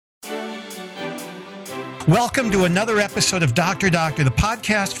Welcome to another episode of Dr. Doctor, the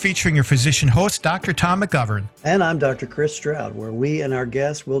podcast featuring your physician host, Dr. Tom McGovern. And I'm Dr. Chris Stroud, where we and our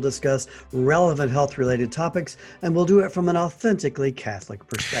guests will discuss relevant health-related topics, and we'll do it from an authentically Catholic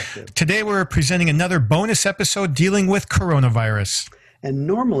perspective. Today, we're presenting another bonus episode dealing with coronavirus. And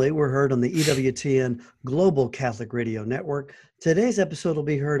normally, we're heard on the EWTN Global Catholic Radio Network. Today's episode will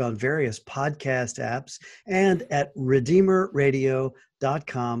be heard on various podcast apps and at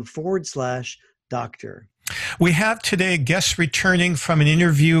redeemerradio.com/doctor. We have today guests returning from an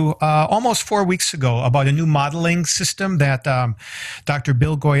interview almost 4 weeks ago about a new modeling system that Dr.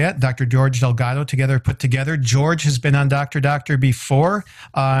 Bill Goyette, Dr. George Delgado together put together. George has been on Dr. Doctor before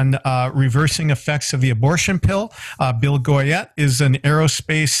on reversing effects of the abortion pill. Bill Goyette is an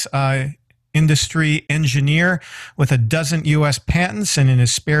aerospace industry engineer with a dozen U.S. patents, and in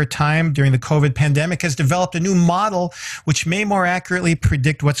his spare time during the COVID pandemic has developed a new model which may more accurately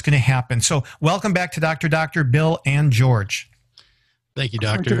predict what's going to happen. So welcome back to Dr. Doctor, Bill and George. Thank you,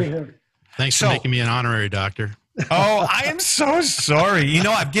 Doctor. Thanks for making me an honorary doctor. Oh, I am so sorry. You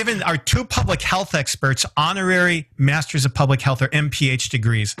know, I've given our two public health experts honorary Masters of Public Health or MPH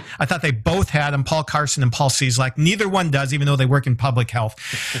degrees. I thought they both had them, Paul Carson and Paul Cieslak. Neither one does, even though they work in public health.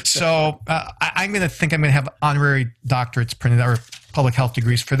 So I'm going to have honorary doctorates printed or public health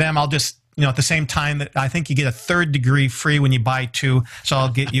degrees for them. I'll just, at the same time that I think you get a third degree free when you buy two. So I'll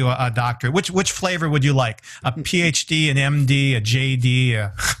get you a doctorate. Which flavor would you like? A PhD, an MD, a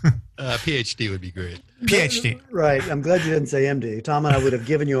JD? PhD would be great. PhD. Right. I'm glad you didn't say MD. Tom and I would have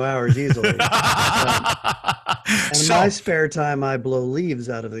given you ours easily. In my spare time, I blow leaves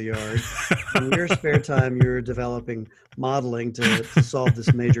out of the yard. In your spare time, you're developing modeling to solve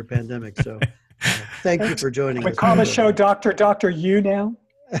this major pandemic. So thank you for joining us. We call the show Dr. You now.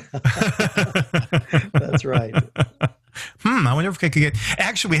 That's right. I wonder if we could get...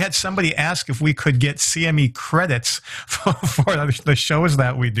 Actually, we had somebody ask if we could get CME credits for the shows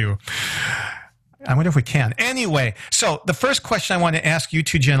that we do. I wonder if we can. Anyway, so the first question I want to ask you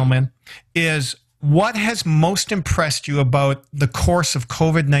two gentlemen is, what has most impressed you about the course of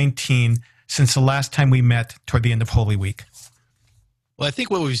COVID-19 since the last time we met toward the end of Holy Week? Well, I think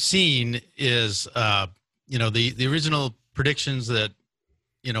what we've seen is, the original predictions that,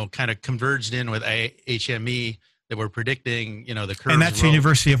 kind of converged in with HME that were predicting, the curves. And that's the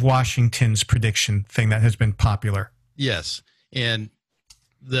University of Washington's prediction thing that has been popular. Yes. And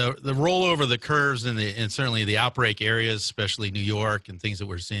the rollover of the curves and certainly the outbreak areas, especially New York and things that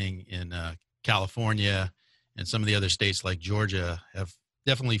we're seeing in California and some of the other states like Georgia have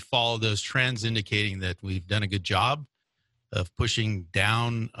definitely followed those trends, indicating that we've done a good job of pushing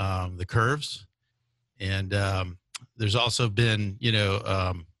down the curves. And there's also been,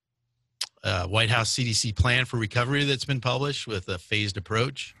 White House CDC plan for recovery that's been published with a phased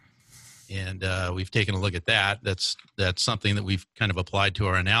approach. And we've taken a look at that. That's something that we've kind of applied to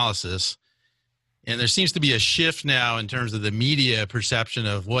our analysis. And there seems to be a shift now in terms of the media perception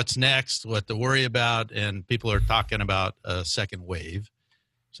of what's next, what to worry about, and people are talking about a second wave.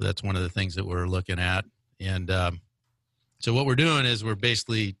 So that's one of the things that we're looking at. And so what we're doing is we're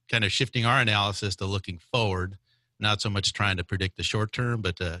basically kind of shifting our analysis to looking forward, not so much trying to predict the short term,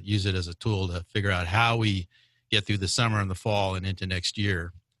 but to use it as a tool to figure out how we get through the summer and the fall and into next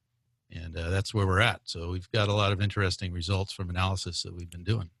year. And that's where we're at. So we've got a lot of interesting results from analysis that we've been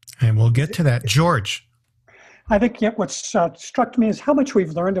doing. And we'll get to that. George. I think what's struck me is how much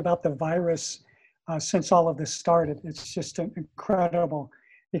we've learned about the virus since all of this started. It's just incredible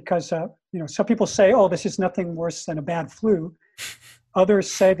because, some people say, oh, this is nothing worse than a bad flu.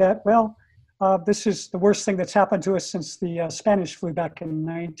 Others say that, this is the worst thing that's happened to us since the Spanish flu back in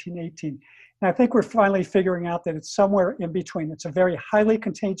 1918. And I think we're finally figuring out that it's somewhere in between. It's a very highly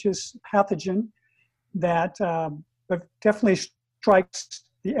contagious pathogen that definitely strikes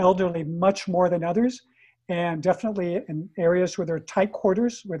the elderly much more than others, and definitely in areas where there are tight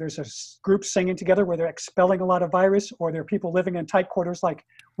quarters, where there's a group singing together, where they're expelling a lot of virus, or there are people living in tight quarters like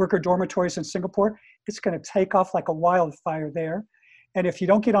worker dormitories in Singapore. It's going to take off like a wildfire there. And if you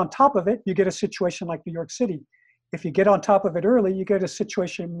don't get on top of it, you get a situation like New York City. If you get on top of it early, you get a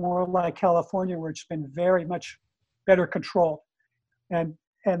situation more like California, where it's been very much better controlled. And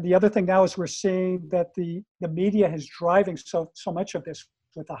the other thing now is we're seeing that the media is driving so much of this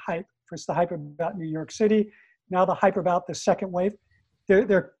with the hype. First, the hype about New York City, now the hype about the second wave.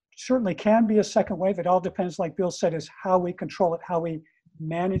 There certainly can be a second wave. It all depends, like Bill said, is how we control it, how we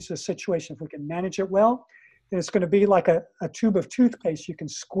manage the situation. If we can manage it well, then it's going to be like a tube of toothpaste. You can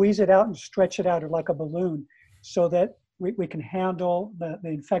squeeze it out and stretch it out, or like a balloon, so that we can handle the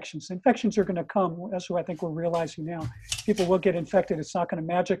infections. Infections are going to come. That's what I think we're realizing now. People will get infected. It's not going to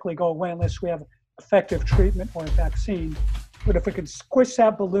magically go away unless we have effective treatment or a vaccine. But if we could squish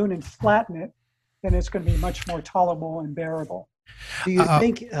that balloon and flatten it, then it's going to be much more tolerable and bearable. Do you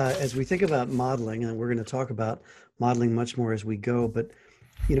think, as we think about modeling, and we're going to talk about modeling much more as we go, but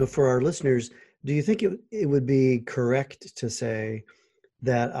for our listeners, do you think it would be correct to say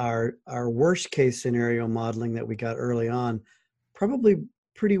that our worst case scenario modeling that we got early on probably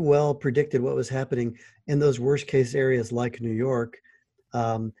pretty well predicted what was happening in those worst case areas like New York,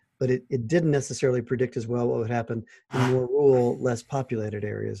 but it didn't necessarily predict as well what would happen in more rural, less populated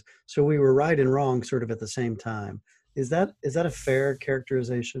areas. So we were right and wrong sort of at the same time. Is that a fair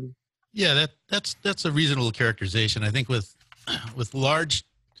characterization? Yeah, that's a reasonable characterization. I think with large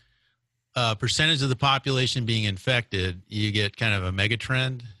percentage of the population being infected, you get kind of a mega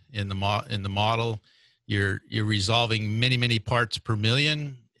trend in the model. You're resolving many parts per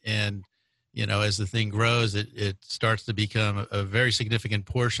million, and as the thing grows, it starts to become a very significant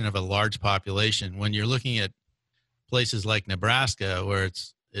portion of a large population. When you're looking at places like Nebraska, where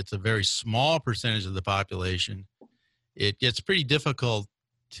it's a very small percentage of the population, it gets pretty difficult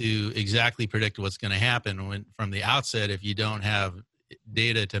to exactly predict what's going to happen from the outset if you don't have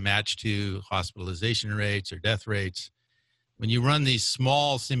data to match to hospitalization rates or death rates. When you run these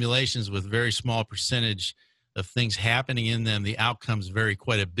small simulations with very small percentage of things happening in them, the outcomes vary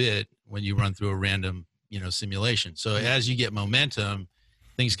quite a bit when you run through a random, simulation. So as you get momentum,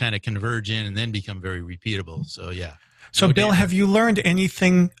 things kind of converge in and then become very repeatable. So yeah. So no Bill, data. Have you learned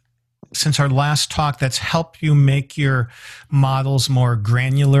anything since our last talk that's helped you make your models more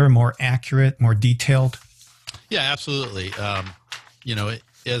granular, more accurate, more detailed? Yeah, absolutely.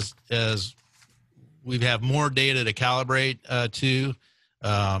 As we have more data to calibrate to,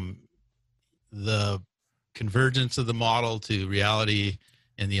 the convergence of the model to reality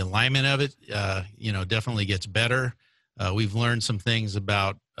and the alignment of it, definitely gets better. We've learned some things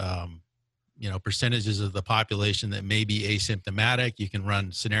about, percentages of the population that may be asymptomatic. You can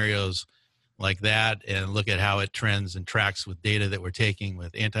run scenarios like that and look at how it trends and tracks with data that we're taking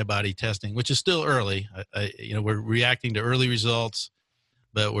with antibody testing, which is still early. We're reacting to early results,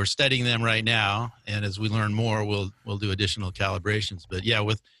 but we're studying them right now. And as we learn more, we'll do additional calibrations. But yeah,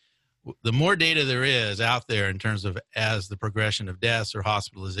 with the more data there is out there in terms of as the progression of deaths or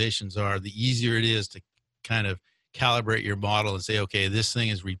hospitalizations are, the easier it is to kind of calibrate your model and say, okay, this thing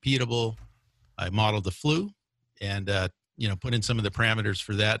is repeatable. I modeled the flu and, put in some of the parameters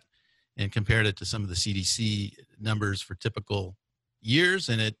for that and compared it to some of the CDC numbers for typical years.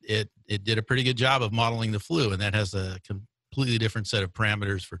 And it did a pretty good job of modeling the flu. And that has a completely different set of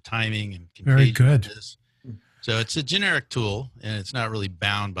parameters for timing and contagion. Very good. So it's a generic tool and it's not really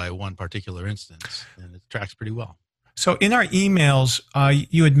bound by one particular instance, and it tracks pretty well. So in our emails,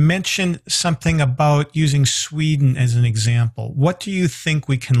 you had mentioned something about using Sweden as an example. What do you think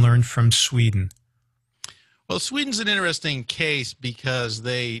we can learn from Sweden? Well, Sweden's an interesting case because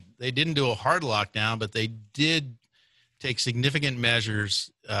they didn't do a hard lockdown, but they did take significant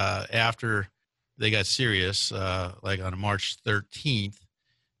measures after they got serious, like on March 13th,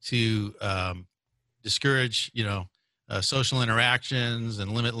 to discourage, social interactions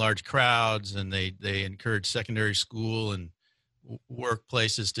and limit large crowds, and they encourage secondary school and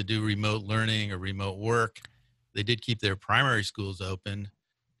workplaces to do remote learning or remote work. They did keep their primary schools open,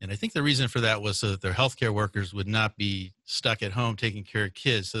 and I think the reason for that was so that their healthcare workers would not be stuck at home taking care of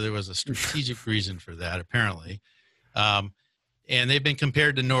kids. So there was a strategic reason for that, apparently. And they've been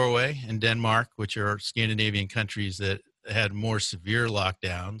compared to Norway and Denmark, which are Scandinavian countries that had more severe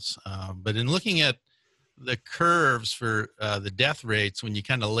lockdowns. But in looking at the curves for the death rates, when you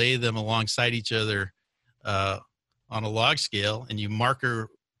kind of lay them alongside each other on a log scale and you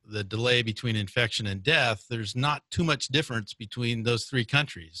marker the delay between infection and death, there's not too much difference between those three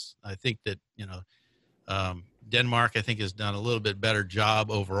countries. I think that, Denmark, I think, has done a little bit better job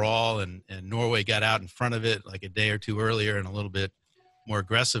overall, and Norway got out in front of it like a day or two earlier and a little bit more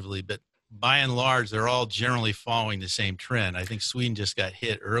aggressively. But by and large, they're all generally following the same trend. I think Sweden just got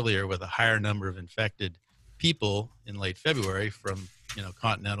hit earlier with a higher number of infected people in late February from,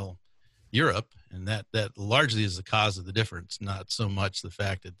 continental Europe. And that largely is the cause of the difference, not so much the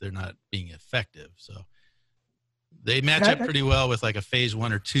fact that they're not being effective. So they match up pretty well with like a phase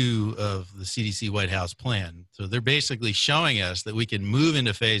 1 or 2 of the CDC White House plan. So they're basically showing us that we can move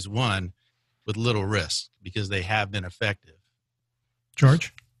into phase 1 with little risk because they have been effective.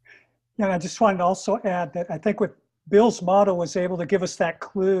 George? Yeah, I just wanted to also add that I think what Bill's model was able to give us that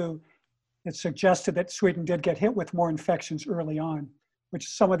clue. It suggested that Sweden did get hit with more infections early on, which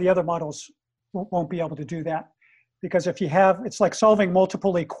some of the other models won't be able to do that. Because if you have, it's like solving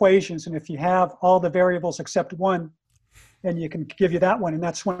multiple equations, and if you have all the variables except one and you can give you that one. And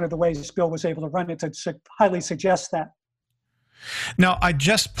that's one of the ways Bill was able to run it, to highly suggest that. Now, I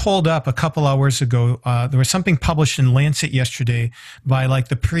just pulled up a couple hours ago. There was something published in Lancet yesterday by like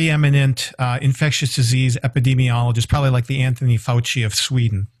the preeminent infectious disease epidemiologist, probably like the Anthony Fauci of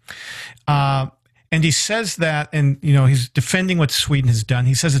Sweden. And he says that, and he's defending what Sweden has done.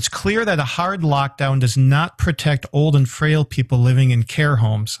 He says it's clear that a hard lockdown does not protect old and frail people living in care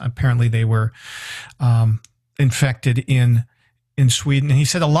homes. Apparently, they were infected in Sweden. And he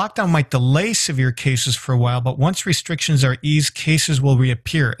said a lockdown might delay severe cases for a while, but once restrictions are eased, cases will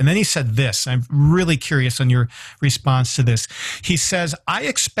reappear. And then he said this, I'm really curious on your response to this. He says, I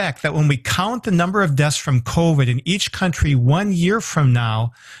expect that when we count the number of deaths from COVID in each country 1 year from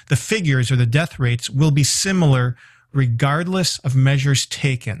now, the figures or the death rates will be similar regardless of measures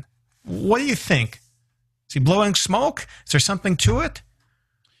taken. What do you think? Is he blowing smoke? Is there something to it?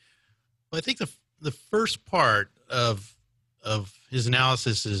 Well, I think the first part of his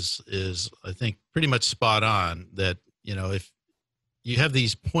analysis is I think pretty much spot on, that if you have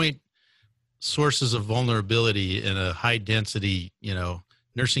these point sources of vulnerability in a high density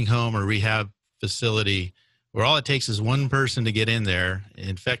nursing home or rehab facility where all it takes is one person to get in there,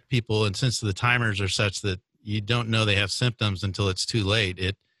 infect people, and since the timers are such that you don't know they have symptoms until it's too late,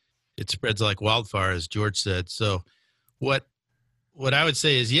 it spreads like wildfire, as George said. So what I would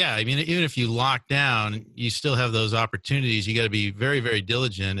say is, yeah, I mean, even if you lock down, you still have those opportunities. You got to be very, very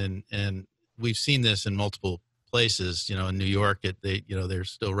diligent. And we've seen this in multiple places, in New York, they're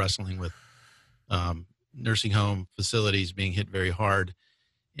still wrestling with nursing home facilities being hit very hard.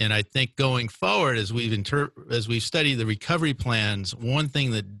 And I think going forward, as we've studied the recovery plans, one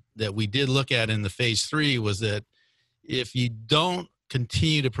thing that we did look at in the phase 3 was that if you don't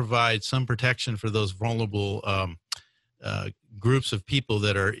continue to provide some protection for those vulnerable groups of people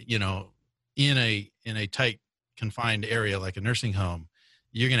that are, in a tight confined area like a nursing home,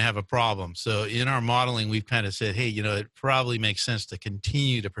 you're going to have a problem. So in our modeling, we've kind of said, hey, it probably makes sense to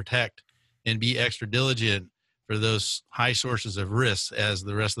continue to protect and be extra diligent for those high sources of risk as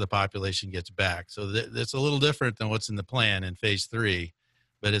the rest of the population gets back. So that's a little different than what's in the plan in phase 3.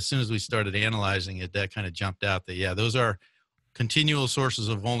 But as soon as we started analyzing it, that kind of jumped out that, yeah, those are continual sources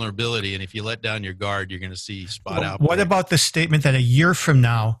of vulnerability, and if you let down your guard, you're going to see spot outbreaks. What about the statement that a year from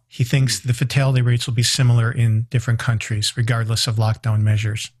now, he thinks the fatality rates will be similar in different countries, regardless of lockdown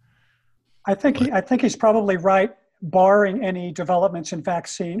measures? I think he's probably right, barring any developments in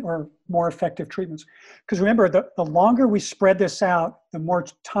vaccine or more effective treatments. Because remember, the longer we spread this out, the more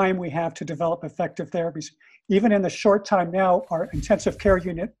time we have to develop effective therapies. Even in the short time now, our intensive care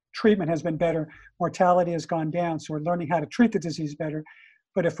unit treatment has been better. Mortality has gone down. So we're learning how to treat the disease better.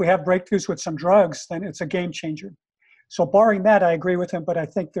 But if we have breakthroughs with some drugs, then it's a game changer. So barring that, I agree with him, but I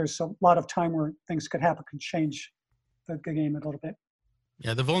think there's a lot of time where things could happen, can change the game a little bit.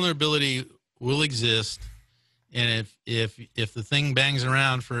 Yeah, the vulnerability will exist. And if the thing bangs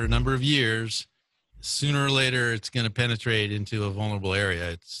around for a number of years, sooner or later it's going to penetrate into a vulnerable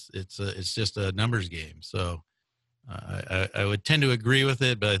area. It's just a numbers game. So I would tend to agree with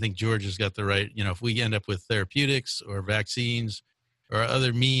it, but I think George has got the right, if we end up with therapeutics or vaccines or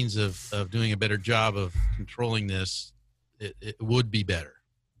other means of doing a better job of controlling this, it would be better.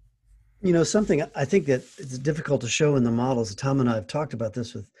 Something I think that it's difficult to show in the models. Tom and I have talked about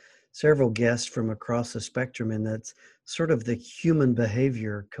this with several guests from across the spectrum, and that's sort of the human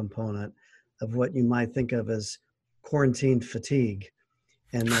behavior component of what you might think of as quarantine fatigue.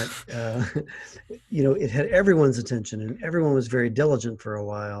 And that, it had everyone's attention and everyone was very diligent for a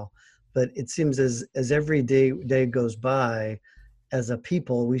while, but it seems as every day goes by, as a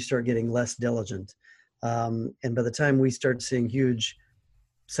people, we start getting less diligent. And by the time we start seeing huge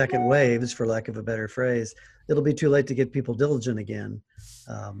second waves, for lack of a better phrase, it'll be too late to get people diligent again.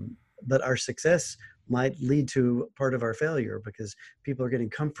 But our success might lead to part of our failure because people are getting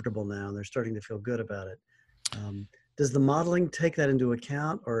comfortable now and they're starting to feel good about it. Does the modeling take that into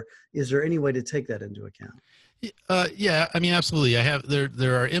account, or is there any way to take that into account? Yeah, I mean, absolutely.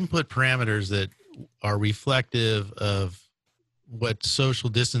 There are input parameters that are reflective of what social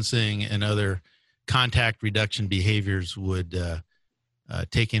distancing and other contact reduction behaviors would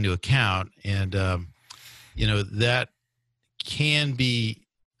take into account. And, that can be,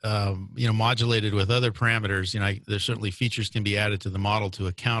 modulated with other parameters. There's certainly features can be added to the model to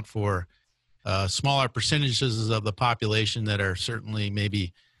account for smaller percentages of the population that are certainly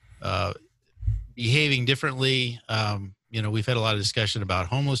maybe behaving differently. We've had a lot of discussion about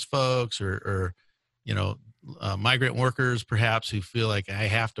homeless folks or migrant workers perhaps who feel like I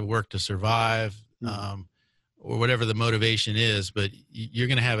have to work to survive, or whatever the motivation is, but you're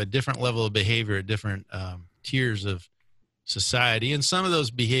going to have a different level of behavior at different tiers of society. And some of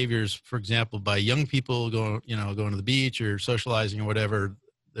those behaviors, for example, by young people going to the beach or socializing or whatever,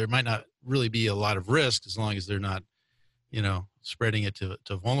 there might not really be a lot of risk as long as they're not, spreading it to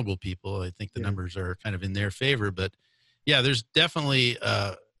vulnerable people. I think the numbers are kind of in their favor. But yeah, there's definitely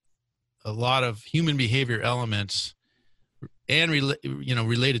a lot of human behavior elements and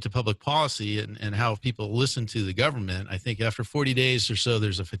related to public policy and how people listen to the government. I think after 40 days or so,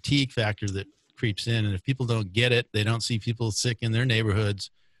 there's a fatigue factor that creeps in, and if people don't get it, they don't see people sick in their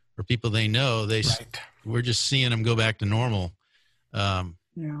neighborhoods or people they know, we're just seeing them go back to normal, and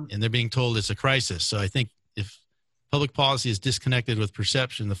they're being told it's a crisis. So I think if public policy is disconnected with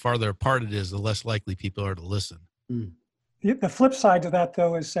perception, the farther apart it is, the less likely people are to listen. The flip side to that,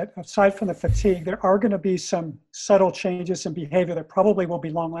 though, is that aside from the fatigue, there are going to be some subtle changes in behavior that probably will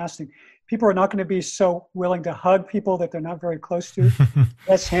be long-lasting. People are not going to be so willing to hug people that they're not very close to.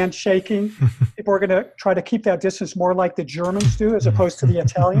 Less handshaking. People are going to try to keep that distance more like the Germans do, as opposed to the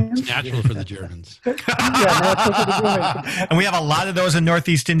Italians. It's natural for the Germans. Natural for the Germans. And we have a lot of those in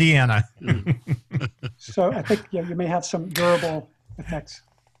Northeast Indiana. So I think you may have some durable effects.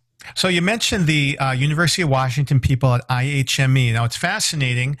 So you mentioned the University of Washington people at IHME. Now, it's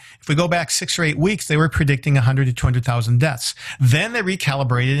fascinating. If we go back 6 or 8 weeks, they were predicting 100 to 200,000 deaths. Then they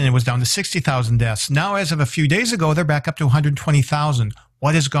recalibrated, and it was down to 60,000 deaths. Now, as of a few days ago, they're back up to 120,000.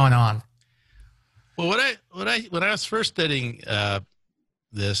 What has gone on? Well, when I was first studying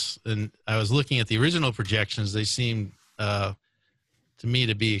this, and I was looking at the original projections, they seemed to me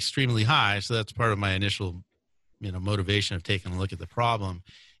to be extremely high. So that's part of my initial, motivation of taking a look at the problem.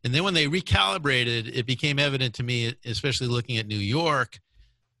 And then when they recalibrated, it became evident to me, especially looking at New York,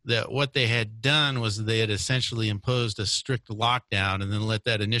 that what they had done was they had essentially imposed a strict lockdown and then let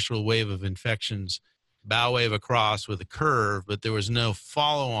that initial wave of infections bow wave across with a curve, but there was no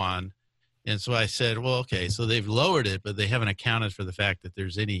follow-on. And so I said, well, okay, so they've lowered it, but they haven't accounted for the fact that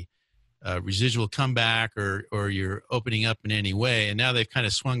there's any residual comeback or you're opening up in any way. And now they've kind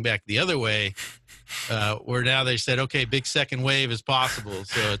of swung back the other way, where now they said, okay, big second wave is possible.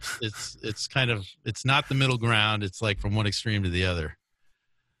 So it's not the middle ground. It's like from one extreme to the other.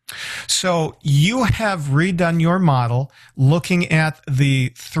 So you have redone your model looking at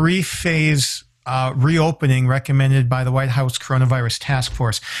the 3-phase reopening recommended by the White House Coronavirus Task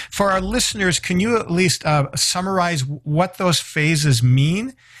Force. For our listeners, can you at least summarize what those phases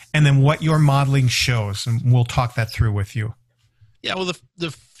mean and then what your modeling shows? And we'll talk that through with you. Yeah, well,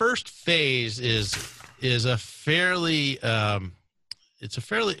 the first phase is a fairly it's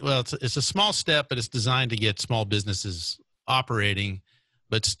a small step, but it's designed to get small businesses operating,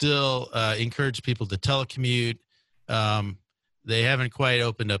 but still encourage people to telecommute. They haven't quite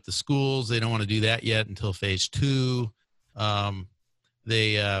opened up the schools. They don't want to do that yet until phase 2.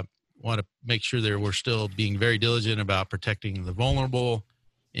 They want to make sure we're still being very diligent about protecting the vulnerable.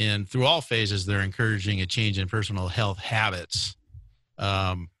 And through all phases, they're encouraging a change in personal health habits.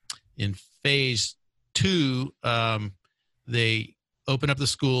 In phase 2, they open up the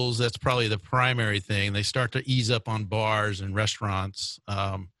schools. That's probably the primary thing. They start to ease up on bars and restaurants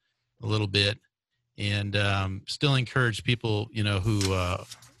a little bit, and still encourage people, who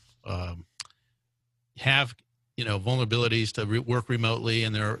have, vulnerabilities to work remotely,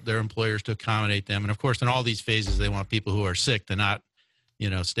 and their employers to accommodate them. And of course, in all these phases, they want people who are sick to not,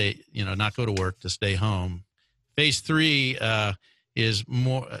 not go to work, to stay home. Phase 3 is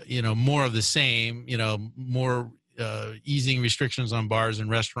more, more of the same, more easing restrictions on bars and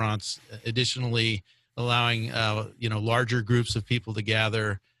restaurants, additionally allowing, larger groups of people to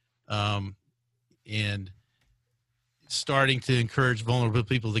gather, and starting to encourage vulnerable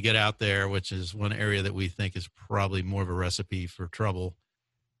people to get out there, which is one area that we think is probably more of a recipe for trouble.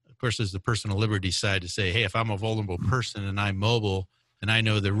 Of course, there's the personal liberty side to say, hey, if I'm a vulnerable person and I'm mobile and I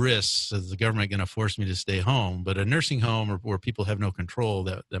know the risks, is the government going to force me to stay home? But a nursing home or where people have no control,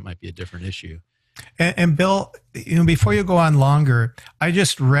 that might be a different issue. And Bill, before you go on longer, I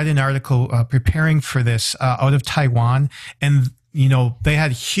just read an article preparing for this out of Taiwan, and they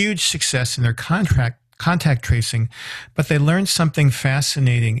had huge success in their contact tracing, but they learned something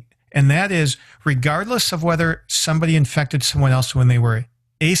fascinating, and that is, regardless of whether somebody infected someone else when they were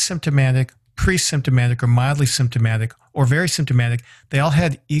asymptomatic, pre-symptomatic, or mildly symptomatic, or very symptomatic, they all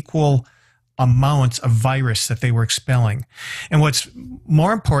had equal amounts of virus that they were expelling. And what's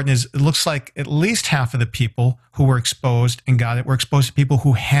more important is it looks like at least half of the people who were exposed and got it were exposed to people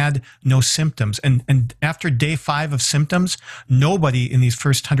who had no symptoms. And after day 5 of symptoms, nobody in these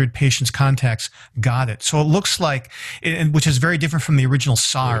first 100 patients contacts got it. So it looks like, which is very different from the original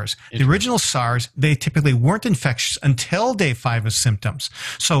SARS. The original SARS, they typically weren't infectious until day 5 of symptoms.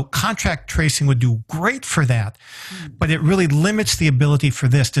 So contact tracing would do great for that, but it really limits the ability for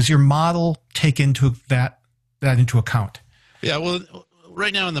this. Does your model take into that into account? Yeah, well,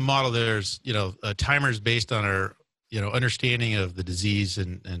 right now in the model, there's timers based on our understanding of the disease,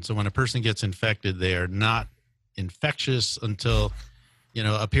 and so when a person gets infected, they are not infectious until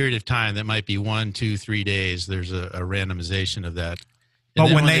a period of time that might be 1, 2, 3 days. There's a randomization of that. And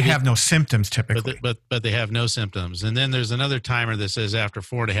but when they have no symptoms, typically. But they have no symptoms, and then there's another timer that says after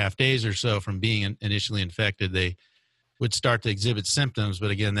 4.5 days or so from being initially infected, they would start to exhibit symptoms,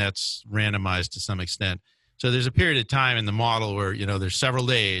 but again, that's randomized to some extent. So there's a period of time in the model where, there's several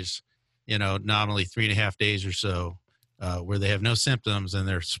days, nominally 3.5 days or so, where they have no symptoms and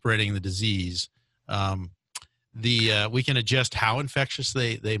they're spreading the disease. We can adjust how infectious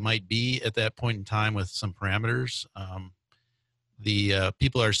they might be at that point in time with some parameters. The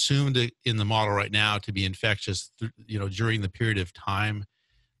people are assumed in the model right now to be infectious, during the period of time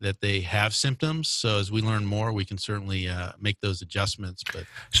that they have symptoms. So as we learn more, we can certainly make those adjustments. But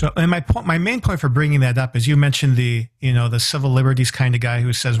and my main point for bringing that up is you mentioned the civil liberties kind of guy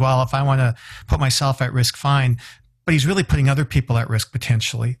who says, well, if I want to put myself at risk, fine, but he's really putting other people at risk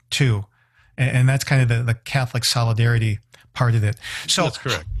potentially too, and that's kind of the Catholic solidarity part of it. So that's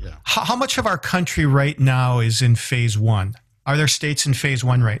correct. Yeah. How much of our country right now is in phase 1? Are there states in phase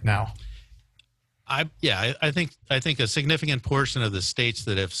 1 right now? I think a significant portion of the states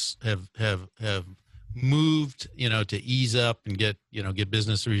that have moved, to ease up and get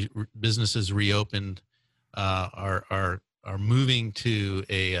businesses reopened, are moving to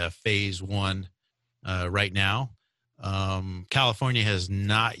a phase 1 right now. California has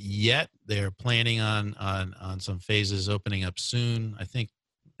not yet. They're planning on some phases opening up soon. I think.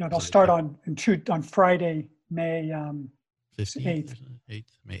 No, they'll start on Friday, May 15th, 8th,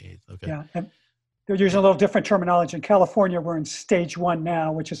 May 8th. Okay. Yeah. And they're using a little different terminology. In California, we're in stage 1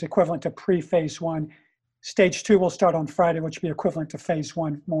 now, which is equivalent to pre-phase 1. Stage 2 will start on Friday, which will be equivalent to phase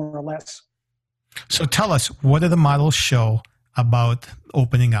 1, more or less. So tell us, what do the models show about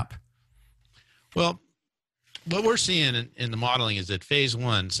opening up? Well, what we're seeing in the modeling is that phase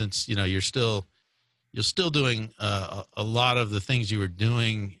 1, since you're still doing a lot of the things you were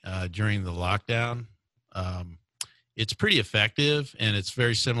doing during the lockdown, it's pretty effective, and it's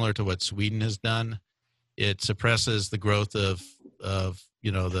very similar to what Sweden has done. It suppresses the growth of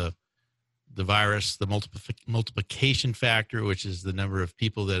the virus, the multiplication factor, which is the number of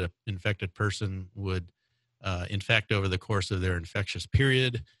people that an infected person would infect over the course of their infectious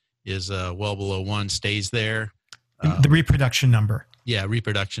period, is well below 1, stays there. The reproduction number. Yeah,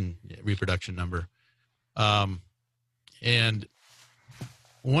 reproduction number. And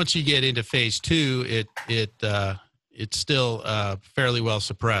once you get into phase 2, it's still fairly well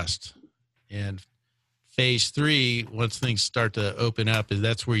suppressed. And phase 3, once things start to open up,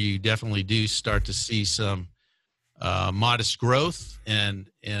 that's where you definitely do start to see some modest growth. And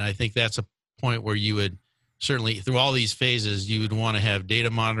I think that's a point where you would certainly, through all these phases, you would want to have data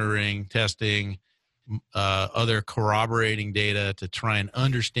monitoring, testing, other corroborating data to try and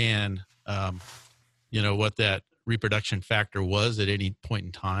understand, what that reproduction factor was at any point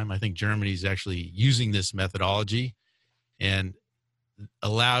in time. I think Germany is actually using this methodology and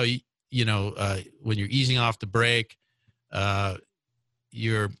allow, when you're easing off the brake,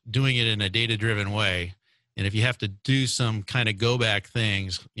 you're doing it in a data-driven way. And if you have to do some kind of go-back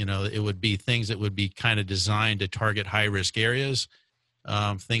things, it would be things that would be kind of designed to target high-risk areas,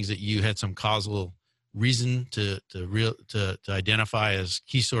 things that you had some causal reason to identify as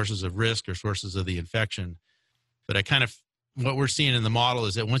key sources of risk or sources of the infection. But what we're seeing in the model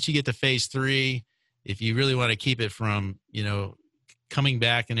is that once you get to phase 3, if you really want to keep it from, coming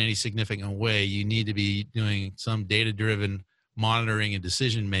back in any significant way, you need to be doing some data-driven monitoring and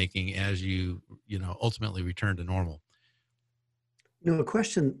decision-making as you ultimately return to normal. A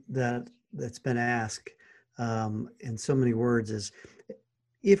question that's been asked in so many words is,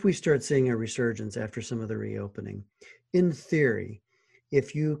 if we start seeing a resurgence after some of the reopening, in theory,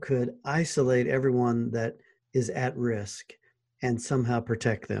 if you could isolate everyone that is at risk and somehow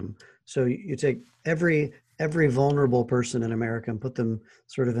protect them. So you take every vulnerable person in America and put them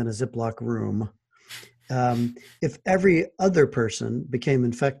sort of in a Ziploc room. If every other person became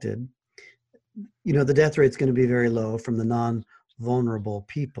infected, the death rate is going to be very low from the non-vulnerable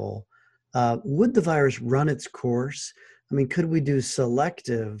people. would the virus run its course? I mean, could we do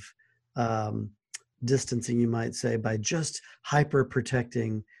selective distancing, you might say, by just hyper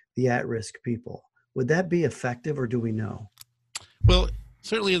protecting the at-risk people? Would that be effective, or do we know? Well,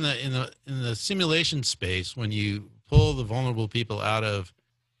 certainly in the simulation space, when you pull the vulnerable people out of,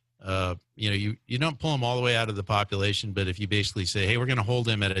 you don't pull them all the way out of the population, but if you basically say, hey, we're going to hold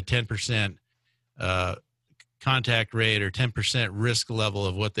them at a 10% contact rate or 10% risk level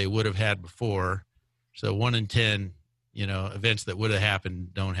of what they would have had before, so 1 in 10, events that would have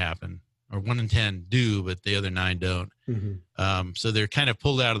happened don't happen, or 1 in 10 do, but the other 9 don't. Mm-hmm. So they're kind of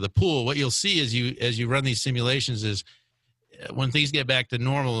pulled out of the pool. What you'll see as you run these simulations is when things get back to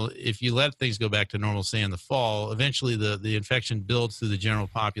normal, if you let things go back to normal, say in the fall, eventually the infection builds through the general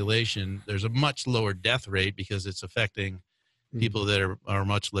population. There's a much lower death rate because it's affecting people that are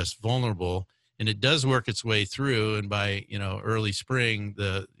much less vulnerable, and it does work its way through. And by early spring,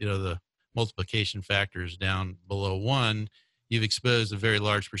 the multiplication factor is down below 1. You've exposed a very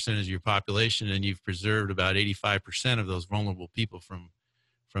large percentage of your population, and you've preserved about 85% of those vulnerable people from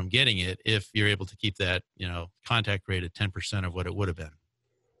getting it, if you're able to keep that, contact rate at 10% of what it would have been.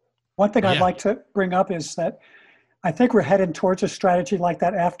 One thing I'd like to bring up is that I think we're heading towards a strategy like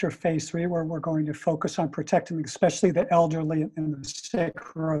that after phase 3, where we're going to focus on protecting, especially the elderly and the sick,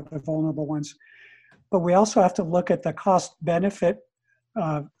 or the vulnerable ones. But we also have to look at the cost-benefit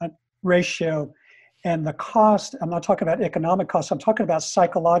ratio. And the cost, I'm not talking about economic costs, I'm talking about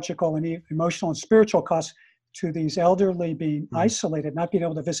psychological and emotional and spiritual costs to these elderly being isolated, not being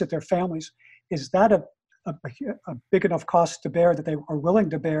able to visit their families. Is that a big enough cost to bear that they are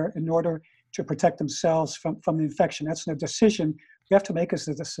willing to bear in order to protect themselves from the infection? That's a decision we have to make as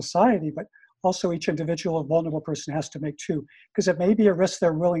a society, but also each individual vulnerable person has to make too, because it may be a risk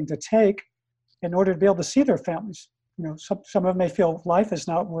they're willing to take in order to be able to see their families. Some of them may feel life is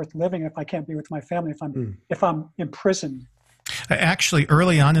not worth living if I can't be with my family, if I'm imprisoned. Actually,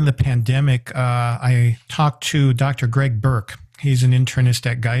 early on in the pandemic, I talked to Dr. Greg Burke. He's an internist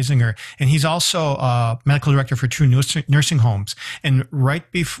at Geisinger, and he's also medical director for True Nursing Homes. And right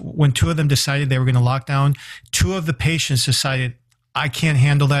before, when 2 of them decided they were going to lock down, 2 of the patients decided, I can't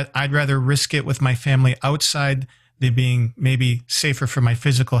handle that. I'd rather risk it with my family outside than being maybe safer for my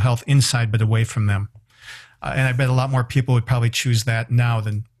physical health inside, but away from them. And I bet a lot more people would probably choose that now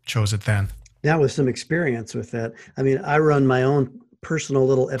than chose it then. Now, with some experience with that, I mean, I run my own personal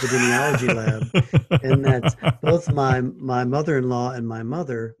little epidemiology lab, and that's both my mother-in-law and my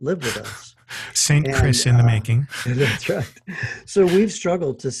mother live with us. St. Chris in the making. That's right. So we've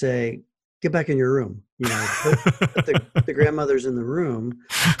struggled to say, get back in your room. Put the grandmothers in the room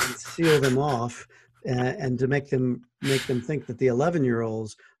and seal them off, and to make them think that the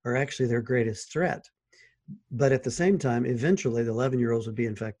 11-year-olds are actually their greatest threat. But at the same time, eventually the 11-year-olds would be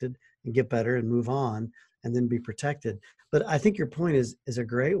infected and get better and move on and then be protected. But I think your point is a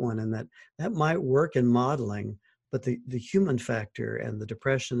great one, and that might work in modeling, but the human factor and the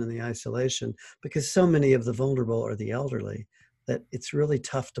depression and the isolation, because so many of the vulnerable are the elderly, that it's really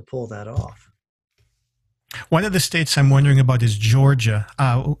tough to pull that off. One of the states I'm wondering about is Georgia.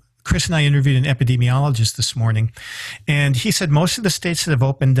 Chris and I interviewed an epidemiologist this morning, and he said most of the states that have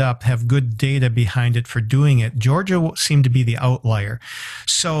opened up have good data behind it for doing it. Georgia seemed to be the outlier.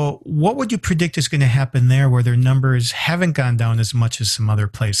 So what would you predict is going to happen there, where their numbers haven't gone down as much as some other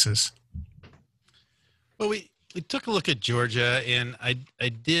places? Well, we took a look at Georgia, and I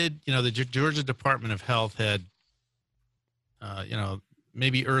did, the Georgia Department of Health had,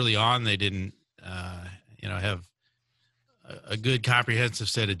 maybe early on they didn't, have a good comprehensive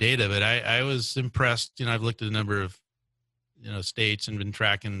set of data, but I was impressed. I've looked at a number of, states and been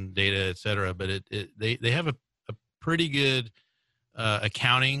tracking data, et cetera, but they have a pretty good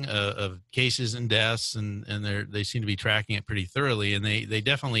accounting of cases and deaths, and they seem to be tracking it pretty thoroughly. And they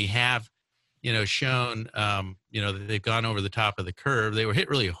definitely have, shown, that they've gone over the top of the curve. They were hit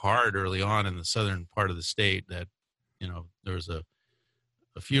really hard early on in the southern part of the state that, there was a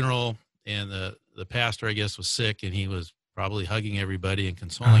funeral, and the pastor, I guess, was sick, and he was probably hugging everybody and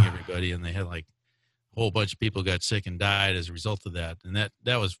consoling everybody, and they had like a whole bunch of people got sick and died as a result of that. And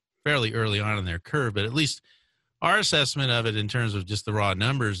that was fairly early on in their curve, but at least our assessment of it in terms of just the raw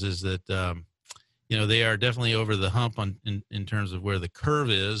numbers is that they are definitely over the hump in terms of where the curve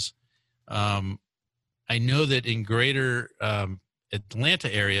is. I know that in greater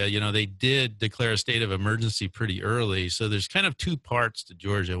Atlanta area, they did declare a state of emergency pretty early. So there's kind of 2 parts to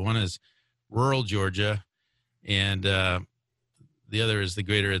Georgia. One is rural Georgia, and the other is the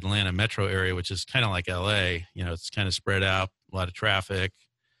greater Atlanta metro area, which is kind of like LA. It's kind of spread out, a lot of traffic,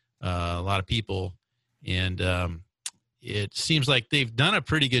 a lot of people. And, it seems like they've done a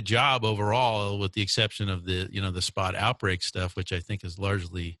pretty good job overall, with the exception of the the spot outbreak stuff, which I think is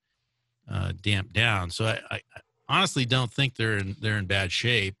largely damped down. So I honestly don't think they're in bad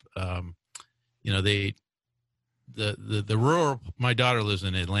shape. The rural. My daughter lives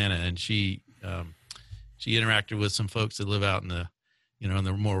in Atlanta, and she interacted with some folks that live out in the in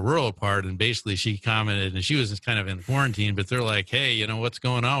the more rural part, and basically she commented, and she was kind of in quarantine, but they're like, hey, what's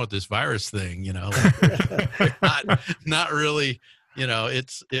going on with this virus thing? They're not really,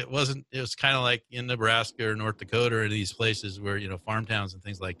 it was kind of like in Nebraska or North Dakota or these places where, farm towns and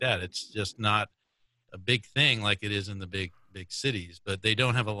things like that. It's just not a big thing like it is in the big cities, but they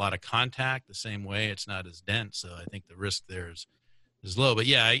don't have a lot of contact the same way. It's not as dense. So I think the risk there is low, but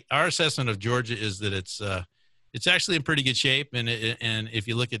yeah, our assessment of Georgia is that it's actually in pretty good shape, and if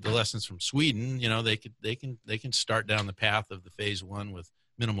you look at the lessons from Sweden, they can start down the path of the phase 1 with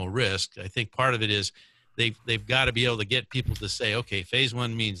minimal risk. I think part of it is they've got to be able to get people to say, okay, phase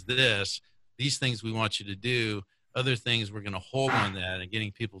 1 means this, these things we want you to do, other things we're going to hold on that, and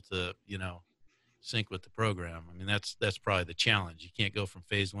getting people to sync with the program. I mean, that's probably the challenge. You can't go from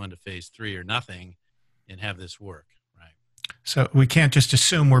phase 1 to phase 3 or nothing and have this work. So we can't just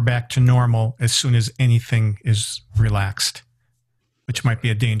assume we're back to normal as soon as anything is relaxed, which might be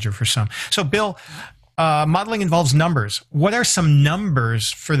a danger for some. So, Bill, modeling involves numbers. What are some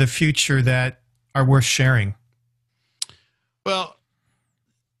numbers for the future that are worth sharing? Well,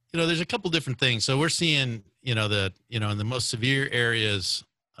 there's a couple different things. So we're seeing, in the most severe areas,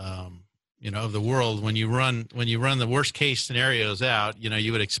 of the world, when you run the worst case scenarios out,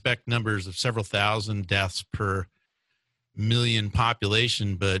 you would expect numbers of several thousand deaths per million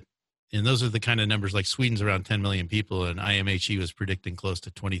population, and those are the kind of numbers, like Sweden's around 10 million people, and IMHE was predicting close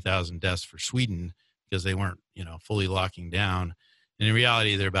to 20,000 deaths for Sweden because they weren't, fully locking down. And in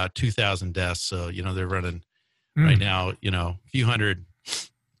reality, they're about 2,000 deaths. So, they're running right now, a few hundred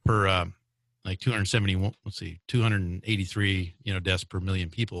per, like 283, deaths per million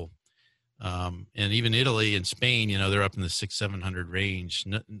people. And even Italy and Spain, they're up in the 600-700 range.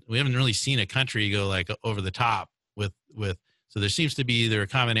 We haven't really seen a country go like over the top with so there seems to be either a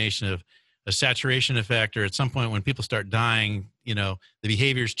combination of a saturation effect, or at some point when people start dying, the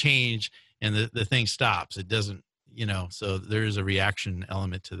behaviors change and the thing stops. It doesn't, so there is a reaction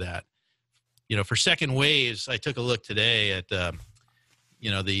element to that. For second waves, I took a look today at the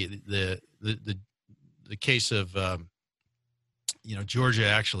case of Georgia,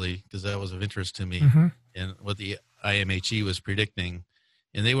 actually, because that was of interest to me, and what the IMHE was predicting,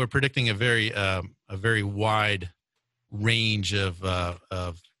 and they were predicting a very wide range of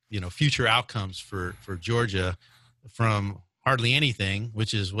future outcomes for Georgia, from hardly anything,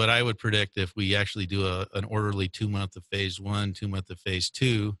 which is what I would predict if we actually do an orderly 2 month of phase 1, 2 month of phase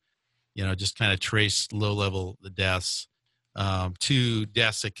 2, just kind of trace low level the deaths, to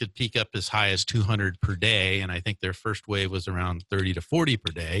deaths that could peak up as high as 200 per day. And I think their first wave was around 30 to 40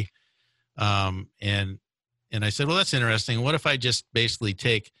 per day. And I said, well, that's interesting. What if I just basically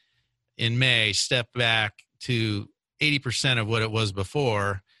take in May, step back to 80% of what it was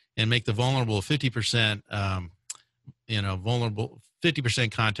before, and make the vulnerable 50%, vulnerable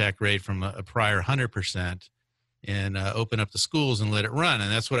 50% contact rate from a prior 100%, and open up the schools and let it run.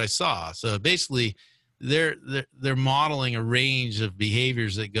 And that's what I saw. So basically they're modeling a range of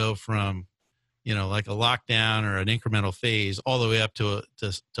behaviors that go from, like a lockdown or an incremental phase all the way up to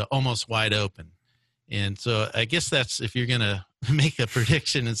almost wide open. And so I guess that's, if you're going to make a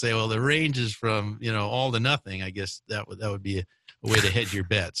prediction and say, well, the range is from, all to nothing, I guess that would be a way to hedge your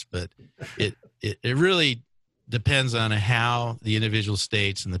bets. But it really depends on how the individual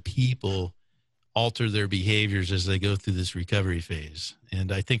states and the people alter their behaviors as they go through this recovery phase.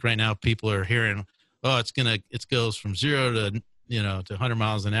 And I think right now people are hearing, oh, it goes from 0 to 100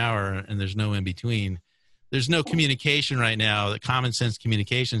 miles an hour, and there's no in between. There's no communication right now, the common sense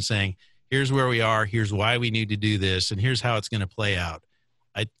communication saying, here's where we are, here's why we need to do this, and here's how it's going to play out.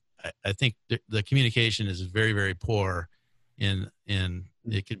 I think the communication is very, very poor, and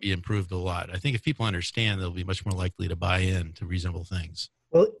it could be improved a lot. I think if people understand, they'll be much more likely to buy in to reasonable things.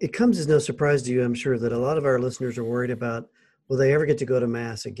 Well, it comes as no surprise to you, I'm sure, that a lot of our listeners are worried about, will they ever get to go to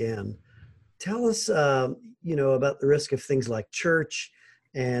Mass again? Tell us, about the risk of things like church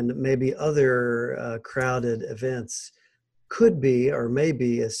and maybe other crowded events could be or may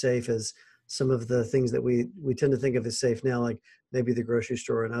be as safe as some of the things that we tend to think of as safe now, like maybe the grocery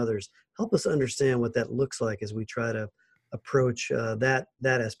store and others. Help us understand what that looks like as we try to approach that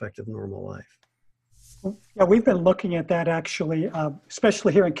aspect of normal life. Yeah, we've been looking at that actually,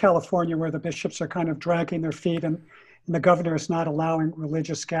 especially here in California, where the bishops are kind of dragging their feet and the governor is not allowing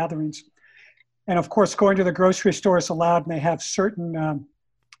religious gatherings. And of course, going to the grocery store is allowed, and they have certain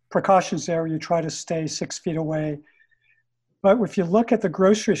precautions there. You try to stay 6 feet away. But if you look at the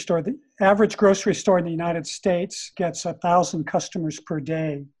grocery store, the average grocery store in the United States gets 1,000 customers per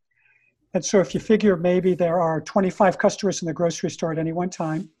day. And so if you figure maybe there are 25 customers in the grocery store at any one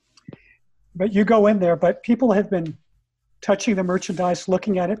time, but you go in there, but people have been touching the merchandise,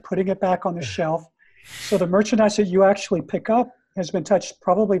 looking at it, putting it back on the shelf. So the merchandise that you actually pick up has been touched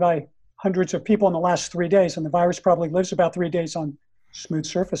probably by hundreds of people in the last 3 days, and the virus probably lives about 3 days on smooth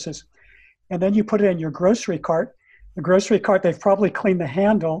surfaces. And then you put it in your grocery cart. The grocery cart, they've probably cleaned the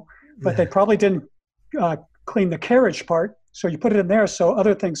handle, but they probably didn't clean the carriage part. So you put it in there, so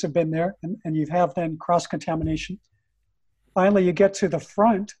other things have been there, and you have then cross-contamination. Finally, you get to the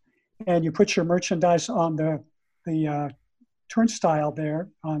front, and you put your merchandise on the turnstile there,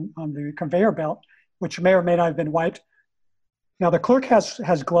 on the conveyor belt, which may or may not have been wiped. Now, the clerk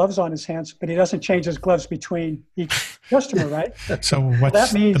has gloves on his hands, but he doesn't change his gloves between each customer, right? So what's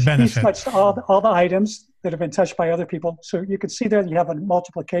that means the benefit? He's touched all the items that have been touched by other people. So you can see there you have a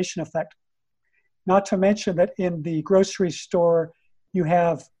multiplication effect. Not to mention that in the grocery store,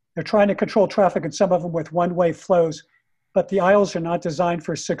 they're trying to control traffic, and some of them with one-way flows, but the aisles are not designed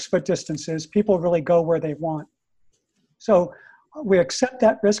for 6-foot distances. People really go where they want. So we accept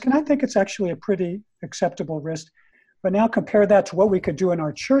that risk, and I think it's actually a pretty acceptable risk. But now compare that to what we could do in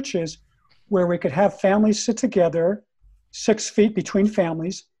our churches, where we could have families sit together, 6 feet between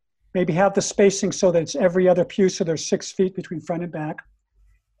families, maybe have the spacing so that it's every other pew, so there's 6 feet between front and back.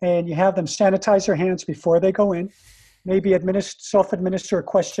 And you have them sanitize their hands before they go in, maybe self-administer a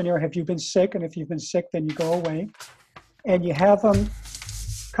questionnaire. Have you been sick? And if you've been sick, then you go away. And you have them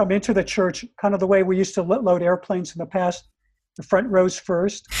come into the church, kind of the way we used to load airplanes in the past. The front rows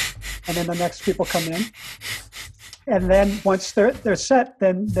first, and then the next people come in. And then once they're set,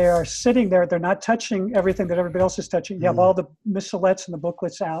 then they are sitting there. They're not touching everything that everybody else is touching. You have all the missalettes and the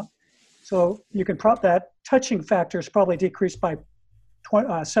booklets out. So you can that touching factor is probably decreased by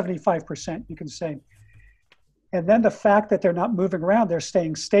 75%, you can say. And then the fact that they're not moving around, they're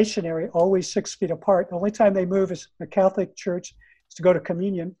staying stationary, always 6 feet apart. The only time they move is the Catholic Church is to go to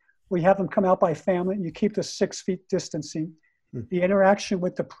communion. We have them come out by family, and you keep the 6 feet distancing. The interaction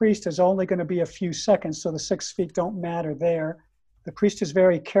with the priest is only going to be a few seconds, so the 6 feet don't matter there. The priest is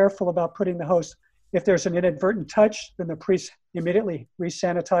very careful about putting the host. If there's an inadvertent touch, then the priest immediately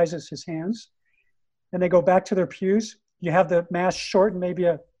re-sanitizes his hands. And they go back to their pews. You have the mass shortened, maybe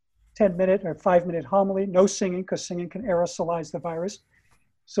a 10-minute or 5-minute homily, no singing, because singing can aerosolize the virus.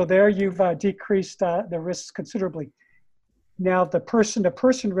 So there you've decreased the risks considerably. Now, the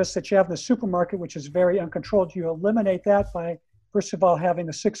person-to-person risk that you have in the supermarket, which is very uncontrolled, you eliminate that by, first of all, having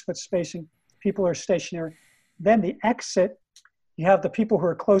the 6-foot spacing. People are stationary. Then the exit, you have the people who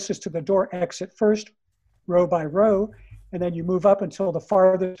are closest to the door exit first, row by row, and then you move up until the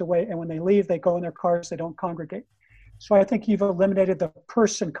farthest away, and when they leave, they go in their cars, they don't congregate. So I think you've eliminated the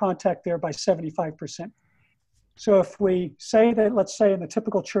person contact there by 75%. So if we say that, let's say in the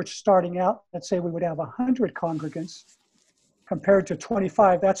typical church starting out, let's say we would have 100 congregants, compared to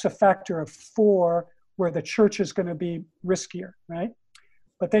 25, that's a factor of 4 where the church is going to be riskier, right?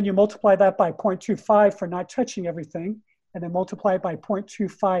 But then you multiply that by 0.25 for not touching everything, and then multiply it by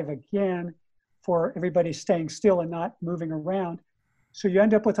 0.25 again for everybody staying still and not moving around. So you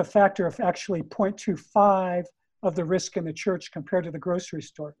end up with a factor of actually 0.25 of the risk in the church compared to the grocery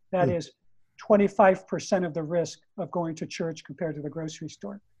store. That is 25% of the risk of going to church compared to the grocery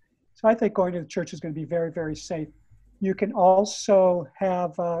store. So I think going to the church is going to be very, very safe. You can also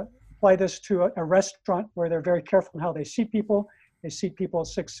apply this to a restaurant where they're very careful in how they seat people. They seat people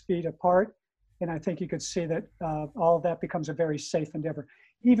 6 feet apart. And I think you could see that all of that becomes a very safe endeavor.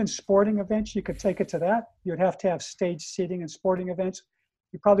 Even sporting events, you could take it to that. You'd have to have stage seating in sporting events.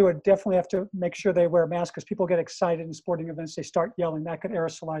 You probably would definitely have to make sure they wear masks, because people get excited in sporting events. They start yelling. That could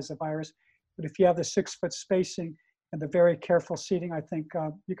aerosolize the virus. But if you have the 6-foot spacing and the very careful seating, I think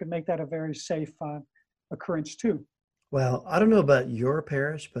you can make that a very safe occurrence too. Well, I don't know about your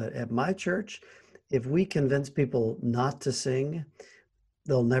parish, but at my church, if we convince people not to sing,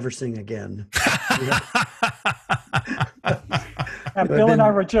 they'll never sing again. Bill and I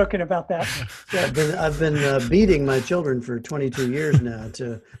were joking about that. Yeah, I've been beating my children for 22 years now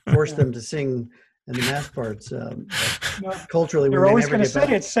to force them to sing and the mask parts. No, Culturally, we you're may always never going to get say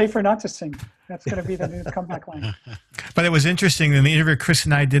back. it's safer not to sing. That's going to be the new comeback line. But it was interesting in the interview Chris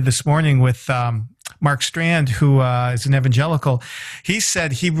and I did this morning with Mark Strand, who is an evangelical. He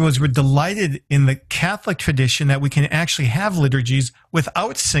said he was delighted in the Catholic tradition that we can actually have liturgies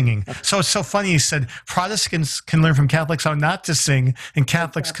without singing. So it's so funny. He said Protestants can learn from Catholics how not to sing, and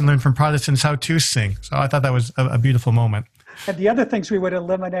Catholics can learn from Protestants how to sing. So I thought that was a beautiful moment. And the other things we would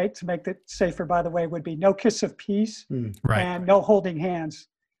eliminate to make it safer, by the way, would be no kiss of peace Right. and no holding hands.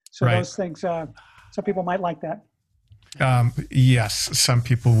 So Right. those things, some people might like that. Yes, some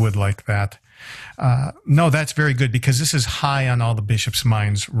people would like that. No, that's very good because this is high on all the bishops'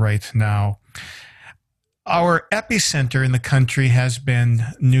 minds right now. Our epicenter in the country has been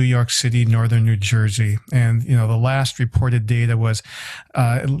New York City, northern New Jersey. And, the last reported data was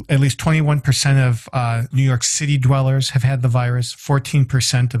at least 21% of New York City dwellers have had the virus.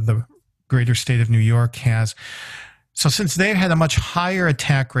 14% of the greater state of New York has. So since they've had a much higher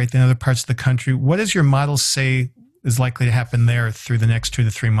attack rate than other parts of the country, what does your model say is likely to happen there through the next 2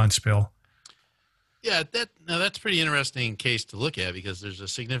 to 3 months, Bill? Yeah, that's a pretty interesting case to look at because there's a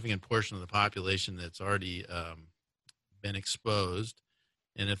significant portion of the population that's already been exposed.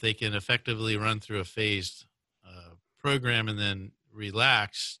 And if they can effectively run through a phased program and then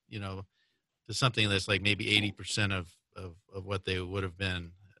relax, to something that's like maybe 80% of what they would have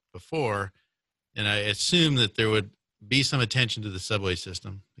been before. And I assume that there would be some attention to the subway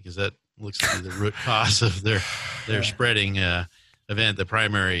system because that looks to be the root cause of their spreading event, the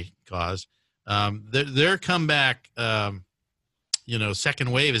primary cause. Their comeback,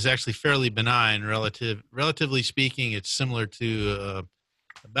 second wave is actually fairly benign. Relatively speaking, it's similar to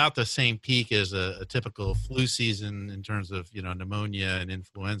about the same peak as a typical flu season in terms of pneumonia and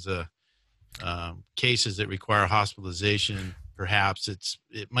influenza cases that require hospitalization. Perhaps it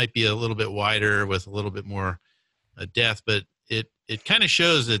might be a little bit wider with a little bit more death, but it kind of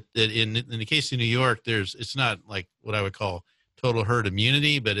shows that in the case of New York, it's not like what I would call total herd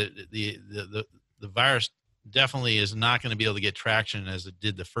immunity, but the virus definitely is not going to be able to get traction as it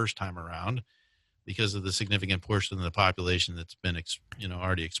did the first time around because of the significant portion of the population that's been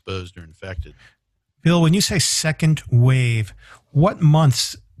already exposed or infected. Bill, when you say second wave, what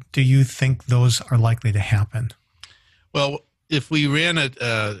months do you think those are likely to happen? Well, if we ran a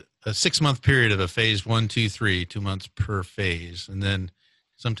 6-month period of a phase 1, 2, 3, 2 months per phase, and then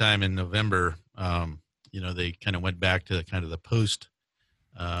sometime in November, they kind of went back to kind of the post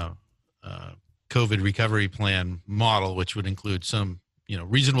COVID recovery plan model, which would include some,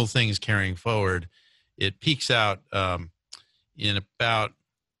 reasonable things carrying forward. It peaks out in about,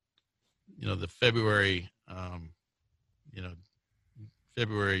 the February,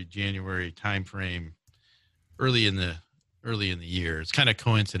 January timeframe, early in the year. It's kind of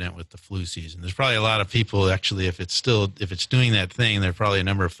coincident with the flu season. There's probably a lot of people actually, if it's doing that thing, there are probably a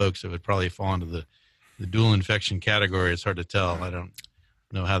number of folks that would probably fall into the dual infection category. It's hard to tell. I don't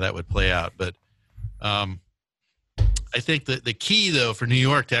know how that would play out, but I think that the key though for New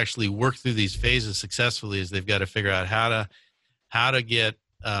York to actually work through these phases successfully is they've got to figure out how to get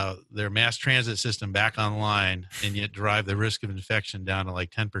their mass transit system back online and yet drive the risk of infection down to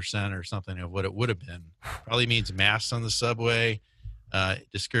like 10% or something of what it would have been. Probably means masks on the subway,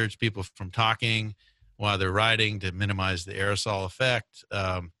 discourage people from talking while they're riding to minimize the aerosol effect,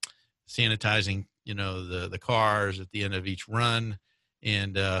 sanitizing, the cars at the end of each run,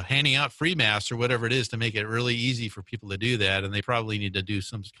 and handing out free masks or whatever it is to make it really easy for people to do that. And they probably need to do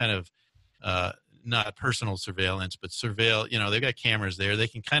some kind of not personal surveillance, but surveil, they've got cameras there. They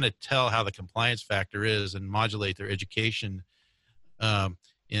can kind of tell how the compliance factor is and modulate their education and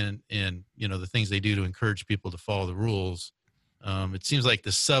the things they do to encourage people to follow the rules. It seems like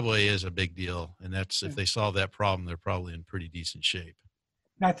the subway is a big deal. And that's, if they solve that problem, they're probably in pretty decent shape.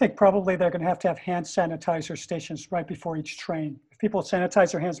 And I think probably they're going to have hand sanitizer stations right before each train. If people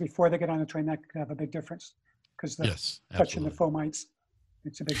sanitize their hands before they get on the train, that could have a big difference because touching the fomites,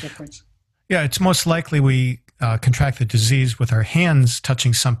 it's a big difference. Yeah, it's most likely we contract the disease with our hands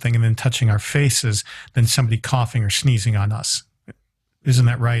touching something and then touching our faces than somebody coughing or sneezing on us. Isn't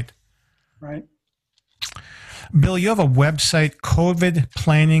that right? Right. Bill, you have a website,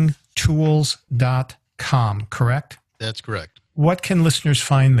 covidplanningtools.com, correct? That's correct. What can listeners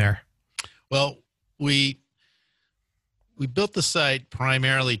find there? Well, we built the site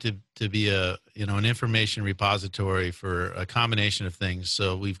primarily to be an information repository for a combination of things.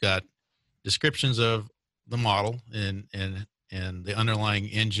 So we've got descriptions of the model and the underlying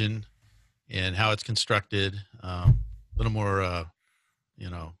engine and how it's constructed, a little more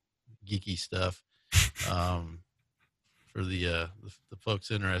geeky stuff, for the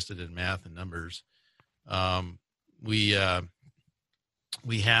folks interested in math and numbers. We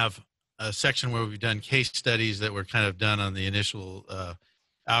have a section where we've done case studies that were kind of done on the initial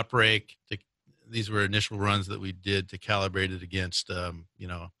outbreak. These were initial runs that we did to calibrate it against,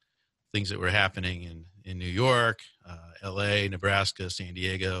 things that were happening in New York, LA, Nebraska, San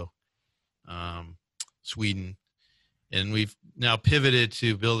Diego, Sweden. And we've now pivoted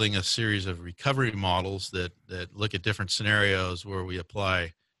to building a series of recovery models that look at different scenarios where we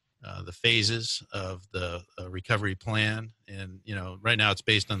apply the phases of the recovery plan. And, right now it's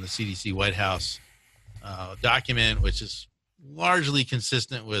based on the CDC White House document, which is largely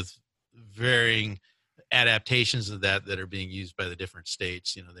consistent with varying adaptations of that are being used by the different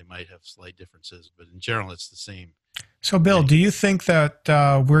states. They might have slight differences, but in general, it's the same. So, Bill, do you think that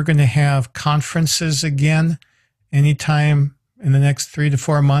we're going to have conferences again anytime in the next 3 to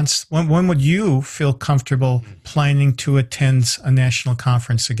 4 months? When would you feel comfortable planning to attend a national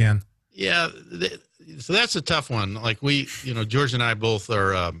conference again? Yeah, so that's a tough one. Like George and I both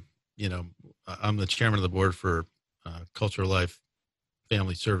are, I'm the chairman of the board for Cultural Life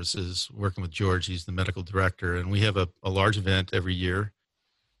Family Services, working with George. He's the medical director, and we have a large event every year,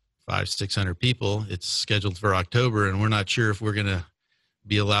 500-600 people. It's scheduled for October, and we're not sure if we're going to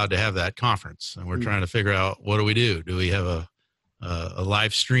be allowed to have that conference. And we're trying to figure out, what do we do? Do we have a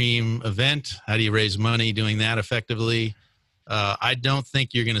live stream event? How do you raise money doing that effectively? I don't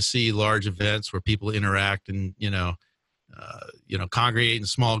think you're going to see large events where people interact and, congregate in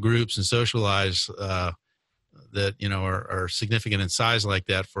small groups and socialize that, are significant in size like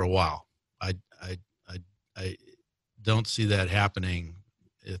that for a while. I don't see that happening.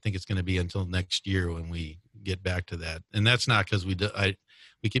 I think it's going to be until next year when we get back to that. And that's not because we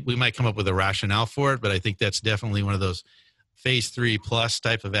might come up with a rationale for it, but I think that's definitely one of those phase 3 plus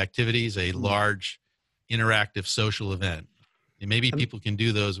type of activities, a large interactive social event. And maybe people can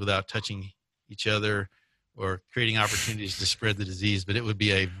do those without touching each other or creating opportunities to spread the disease, but it would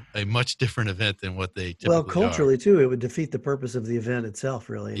be a much different event than what they typically Well, culturally too, it would defeat the purpose of the event itself,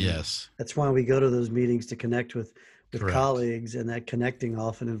 really. Yes. That's why we go to those meetings, to connect with Correct. colleagues, and that connecting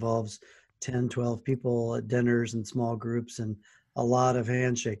often involves 10, 12 people at dinners and small groups and a lot of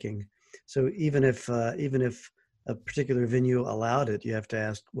handshaking. So even if a particular venue allowed it, you have to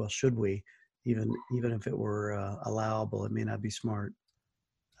ask, well, should we? Even if it were allowable, it may not be smart.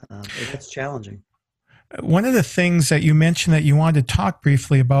 It's challenging. One of the things that you mentioned that you wanted to talk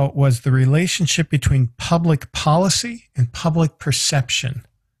briefly about was the relationship between public policy and public perception.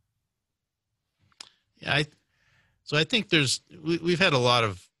 Yeah, so I think we've had a lot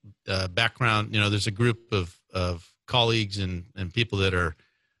of background. There's a group of colleagues and people that are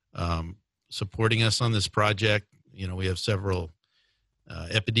supporting us on this project. We have several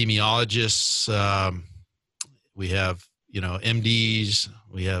epidemiologists. We have, MDs.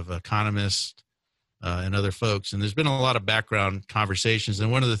 We have economists and other folks. And there's been a lot of background conversations.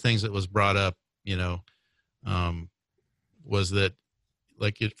 And one of the things that was brought up, was that,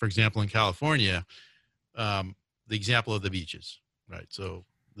 for example, in California, the example of the beaches, right? So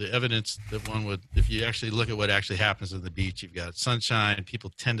the evidence that if you actually look at what actually happens on the beach, you've got sunshine, people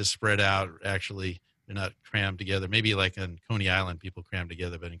tend to spread out. Actually, they're not crammed together. Maybe like on Coney Island, people cram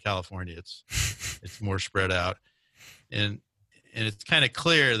together, but in California, it's more spread out. And it's kind of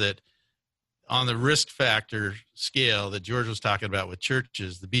clear that on the risk factor scale that George was talking about with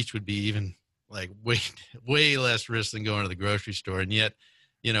churches, the beach would be even like way less risk than going to the grocery store. And yet,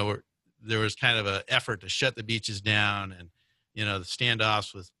 there was kind of an effort to shut the beaches down, and, the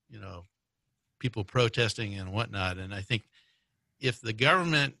standoffs with, people protesting and whatnot. And I think if the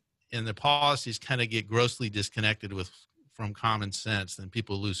government and the policies kind of get grossly disconnected from common sense, then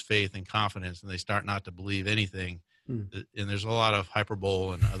people lose faith and confidence, and they start not to believe anything. And there's a lot of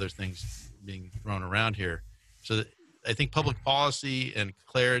hyperbole and other things being thrown around here. So I think public policy and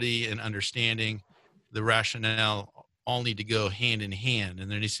clarity and understanding the rationale all need to go hand in hand, and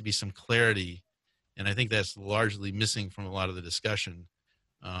there needs to be some clarity. And I think that's largely missing from a lot of the discussion.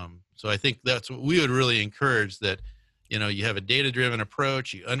 So I think that's what we would really encourage, that, you have a data-driven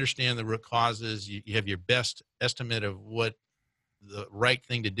approach, you understand the root causes, you have your best estimate of what the right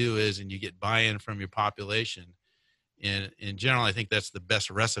thing to do is, and you get buy-in from your population. And in general, I think that's the best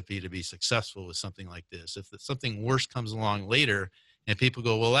recipe to be successful with something like this. If something worse comes along later and people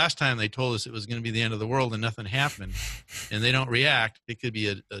go, well, last time they told us it was going to be the end of the world and nothing happened, and they don't react, it could be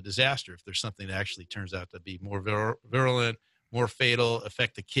a disaster if there's something that actually turns out to be more virulent, more fatal,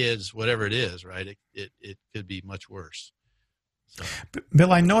 affect the kids, whatever it is, right? It could be much worse. So.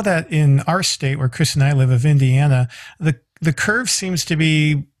 Bill, I know that in our state where Chris and I live, of Indiana, the curve seems to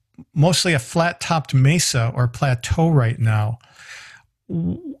be mostly a flat-topped mesa or plateau right now.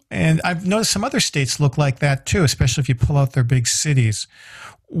 And I've noticed some other states look like that too, especially if you pull out their big cities.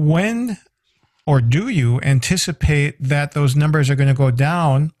 When or do you anticipate that those numbers are going to go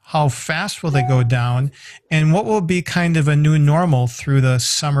down? How fast will they go down? And what will be kind of a new normal through the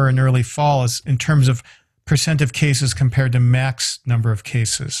summer and early fall in terms of percent of cases compared to max number of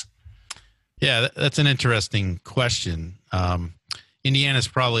cases? Yeah, that's an interesting question. Indiana's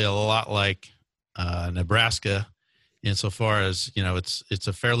probably a lot like Nebraska insofar as, it's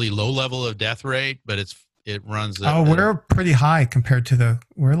a fairly low level of death rate, but it runs. We're pretty high compared to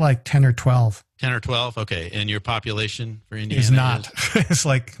we're like 10 or 12. 10 or 12. Okay. And your population for Indiana is not. It's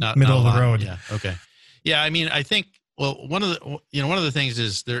like not middle of the road. Yeah. Okay. Yeah. I mean, I think, well, one of the things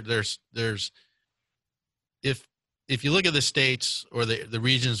is there's if you look at the states or the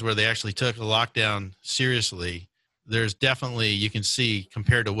regions where they actually took the lockdown seriously, there's definitely, you can see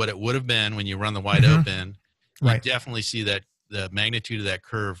compared to what it would have been when you run the wide open, you definitely see that the magnitude of that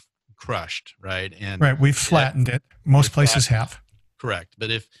curve crushed, right? And we've flattened it. Most places have. Correct. But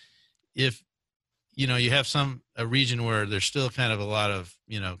if you have a region where there's still kind of a lot of,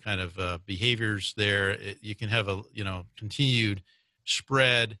 behaviors there, you can have a, continued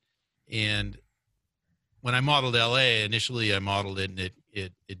spread. And when I modeled LA, initially I modeled it and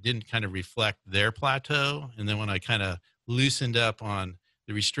it didn't kind of reflect their plateau. And then when I kind of loosened up on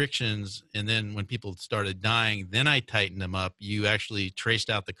the restrictions, and then when people started dying, then I tightened them up, you actually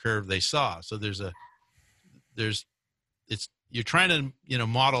traced out the curve they saw. So you're trying to,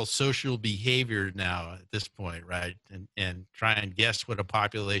 model social behavior now at this point, right? And try and guess what a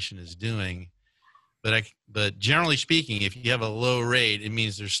population is doing. But generally speaking, if you have a low rate, it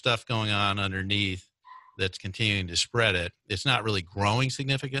means there's stuff going on underneath that's continuing to spread it. It's not really growing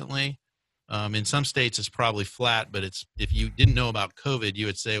significantly. In some states, it's probably flat, but if you didn't know about COVID, you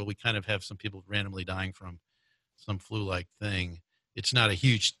would say, well, we kind of have some people randomly dying from some flu-like thing. It's not a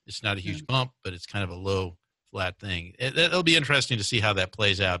huge bump, but it's kind of a low, flat thing. It'll be interesting to see how that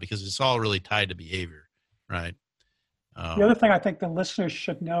plays out because it's all really tied to behavior, right? The other thing I think the listeners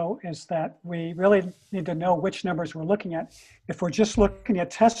should know is that we really need to know which numbers we're looking at. If we're just looking at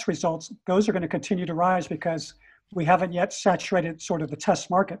test results, those are going to continue to rise because we haven't yet saturated sort of the test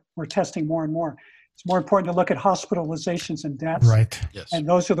market. We're testing more and more. It's more important to look at hospitalizations and deaths. Right. Yes. And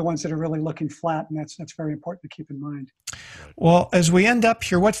those are the ones that are really looking flat, and that's very important to keep in mind. Well, as we end up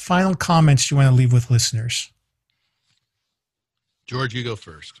here, what final comments do you want to leave with listeners? George, you go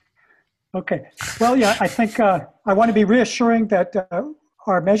first. Okay. Well, yeah, I think I want to be reassuring that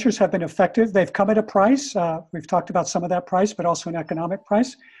our measures have been effective. They've come at a price. We've talked about some of that price, but also an economic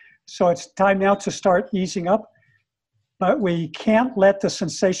price. So it's time now to start easing up. But we can't let the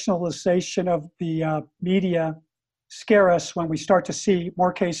sensationalization of the media scare us when we start to see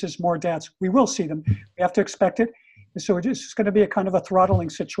more cases, more deaths. We will see them. We have to expect it. And so it's going to be a kind of a throttling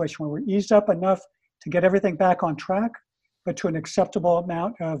situation where we're eased up enough to get everything back on track, but to an acceptable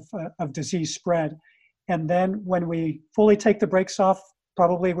amount of disease spread. And then when we fully take the brakes off,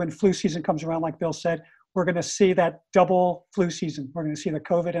 probably when flu season comes around, like Bill said, we're going to see that double flu season. We're going to see the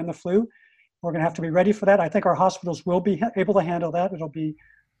COVID and the flu. We're going to have to be ready for that. I think our hospitals will be able to handle that. It'll be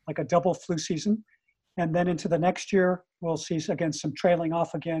like a double flu season. And then into the next year, we'll see, again, some trailing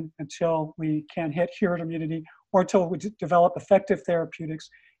off again until we can hit herd immunity or until we develop effective therapeutics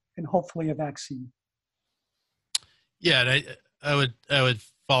and hopefully a vaccine. Yeah, and I would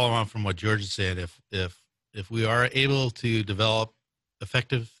follow on from what George is saying. If we are able to develop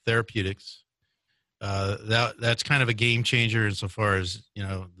effective therapeutics, that's kind of a game changer insofar as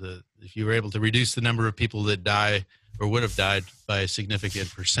if you were able to reduce the number of people that die or would have died by a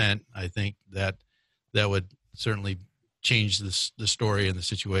significant percent, I think that would certainly change the story and the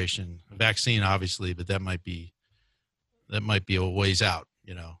situation. A vaccine, obviously, but that might be a ways out.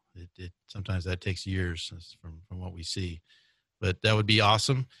 Sometimes that takes years from what we see, but that would be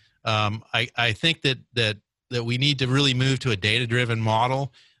awesome. I think that we need to really move to a data-driven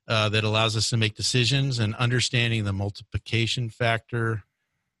model that allows us to make decisions, and understanding the multiplication factor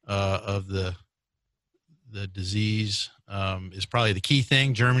of the disease is probably the key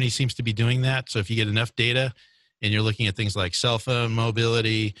thing. Germany seems to be doing that. So if you get enough data and you're looking at things like cell phone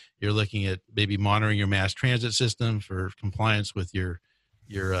mobility, you're looking at maybe monitoring your mass transit system for compliance with your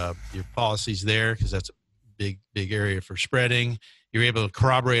policies there, because that's a big area for spreading. You're able to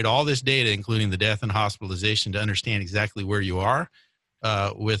corroborate all this data, including the death and hospitalization, to understand exactly where you are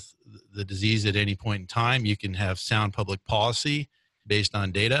with the disease at any point in time. You can have sound public policy based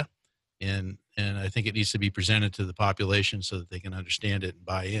on data, and I think it needs to be presented to the population so that they can understand it and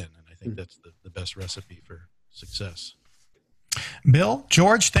buy in. And I think that's the best recipe for success. Bill,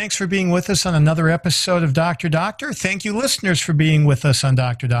 George, thanks for being with us on another episode of Dr. Doctor. Thank you, listeners, for being with us on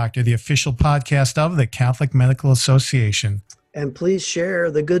Dr. Doctor, the official podcast of the Catholic Medical Association. And please share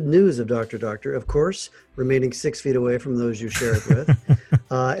the good news of Dr. Doctor, of course, remaining 6 feet away from those you share it with.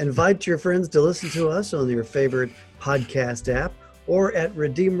 Invite your friends to listen to us on your favorite podcast app or at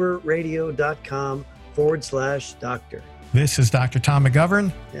redeemerradio.com/doctor. This is Dr. Tom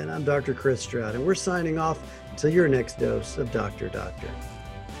McGovern. And I'm Dr. Chris Stroud, and we're signing off until your next dose of Dr. Doctor.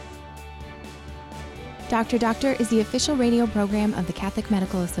 Dr. Doctor is the official radio program of the Catholic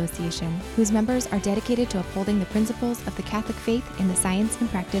Medical Association, whose members are dedicated to upholding the principles of the Catholic faith in the science and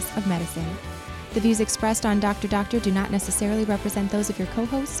practice of medicine. The views expressed on Dr. Doctor do not necessarily represent those of your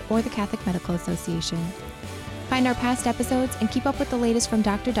co-hosts or the Catholic Medical Association. Find our past episodes and keep up with the latest from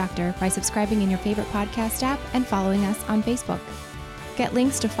Dr. Doctor by subscribing in your favorite podcast app and following us on Facebook. Get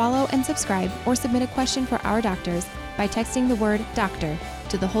links to follow and subscribe or submit a question for our doctors by texting the word doctor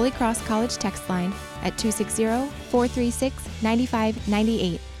to the Holy Cross College text line at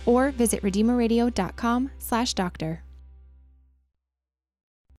 260-436-9598 or visit redeemerradio.com/doctor.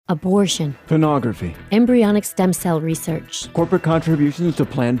 Abortion, pornography, embryonic stem cell research, corporate contributions to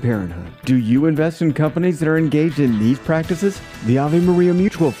Planned Parenthood. Do you invest in companies that are engaged in these practices? The Ave Maria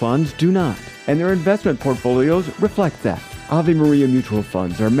mutual funds do not, and their investment portfolios reflect that. Ave Maria mutual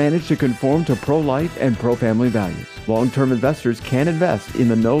funds are managed to conform to pro-life and pro-family values. Long-term investors can invest in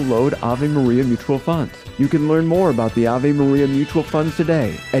the no-load Ave Maria mutual funds. You can learn more about the Ave Maria mutual funds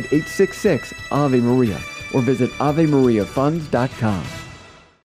today at 866 Ave Maria or visit AveMariaFunds.com.